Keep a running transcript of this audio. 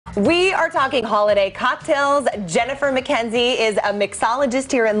We are talking holiday cocktails. Jennifer McKenzie is a mixologist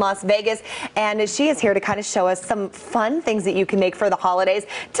here in Las Vegas, and she is here to kind of show us some fun things that you can make for the holidays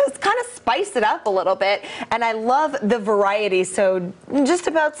to kind of spice it up a little bit. And I love the variety, so just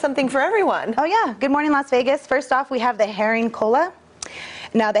about something for everyone. Oh yeah, good morning Las Vegas. First off, we have the herring cola.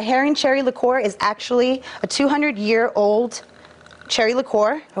 Now the herring cherry liqueur is actually a 200-year-old cherry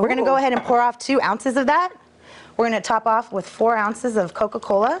liqueur. We're going to go ahead and pour off 2 ounces of that. We're going to top off with 4 ounces of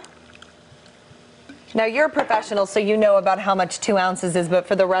Coca-Cola. Now you're a professional, so you know about how much 2 ounces is, but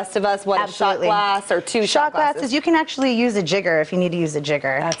for the rest of us, what, Absolutely. a shot glass or 2 shot glasses? You can actually use a jigger if you need to use a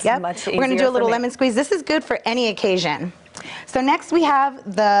jigger. That's much easier. We're going to do a little lemon squeeze. This is good for any occasion. So next we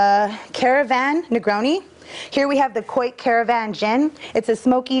have the Caravan Negroni. Here we have the Coit Caravan Gin. It's a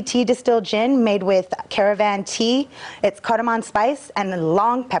smoky tea distilled gin made with Caravan tea. It's cardamom spice and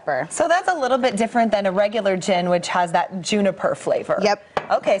long pepper. So that's a little bit different than a regular gin, which has that juniper flavor. Yep.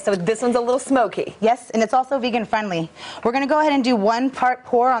 Okay, so this one's a little smoky. Yes, and it's also vegan friendly. We're going to go ahead and do 1 part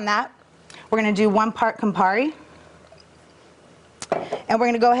pour on that. We're going to do 1 part Campari. And we're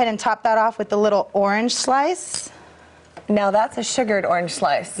going to go ahead and top that off with a little orange slice. Now that's a sugared orange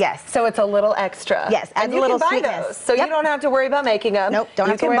slice. Yes. So it's a little extra. Yes, and a little you can buy sweetness. those, so you don't have to worry about making them. Nope, don't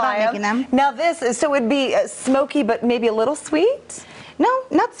have to worry about making them. Now this, so it'd be smoky, but maybe a little sweet? No,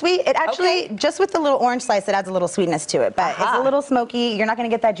 not sweet. It actually, just with the little orange slice, it adds a little sweetness to it. But it's a little smoky. You're not going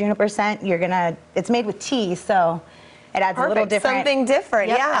to get that juniper scent. It's made with tea, so it adds a little different. Something different,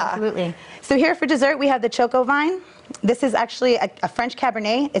 Yep, yeah. Absolutely. So here for dessert, we have the Choco Vine. This is actually a French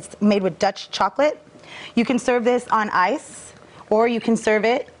Cabernet. It's made with Dutch chocolate. You can serve this on ice, or you can serve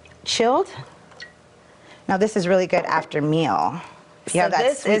it chilled. Now this is really good after meal. So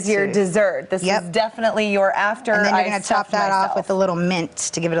this is your dessert. This is definitely your after. And then you're going to top that off with a little mint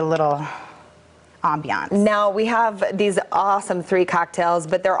to give it a little ambiance. Now we have these awesome 3 cocktails,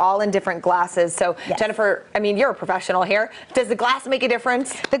 but they're all in different glasses. So Jennifer, I mean, you're a professional here. Does the glass make a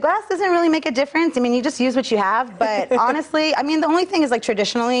difference? The glass doesn't really make a difference. I mean, you just use what you have. But honestly, I mean, the only thing is, like,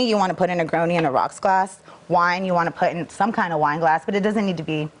 traditionally, you want to put in a Negroni in a rocks glass. Wine, you want to put in some kind of wine glass, but it doesn't need to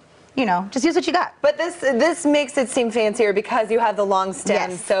be, you know, just use what you got. But this makes it seem fancier because you have the long stem.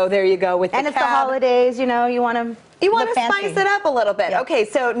 Yes. So there you go with and the it's the holidays, you know, you want to spice it up a little bit. Yep. Okay,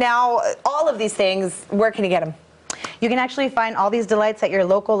 so now all of these things, where can you get them? You can actually find all these delights at your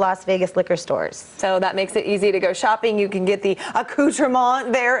local Las Vegas liquor stores. So that makes it easy to go shopping. You can get the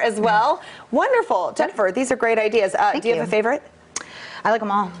accoutrement there as well. Wonderful. Jennifer, these are great ideas. Do you have a favorite? I like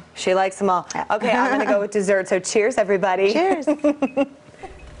them all. She likes them all. Yeah. Okay, I'm going to go with dessert. So cheers, everybody. Cheers.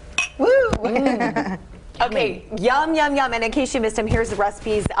 Woo! Okay, yum, yum, yum. And in case you missed them, here's the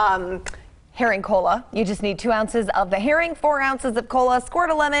recipes. Herring cola. You just need 2 ounces of the herring, 4 ounces of cola, squirt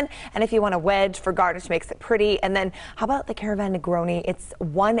of lemon, and if you want a wedge for garnish, makes it pretty. And then how about the Caravan Negroni? It's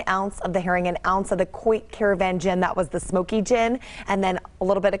 1 ounce of the herring, an ounce of the Coit Caravan Gin. That was the smoky gin. And then a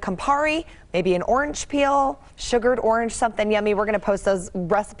little bit of Campari, maybe an orange peel, sugared orange, something yummy. We're going to post those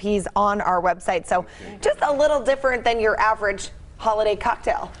recipes on our website. So just a little different than your average holiday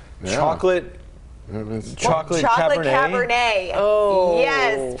cocktail. Yeah. Chocolate Cabernet. Oh.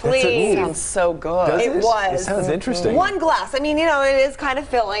 Yes, please. That sounds so good. It was. It sounds interesting. 1 glass. I mean, you know, it is kind of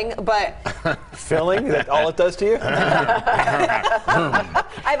filling, but... Filling? That's all it does to you? I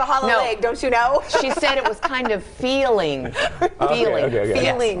have a hollow leg, don't you know? She said it was kind of feeling. Feeling.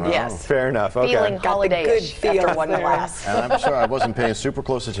 Feeling, yes. Fair enough. Okay. Feeling holiday-ish after 1 glass. And I'm sorry, I wasn't paying super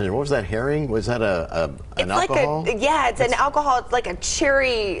close attention. What was that herring? Was that an alcohol? It's an alcohol. It's like a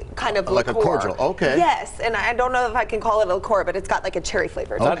cherry kind of like liqueur. A cordial, okay. Yes, and I don't know if I can call it a liqueur, but it's got like a cherry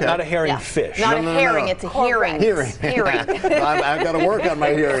flavor. Okay. Not a herring fish. Not a herring, it's a hearing. Hearing. Hearing. I've got to work on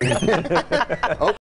my hearing. Okay.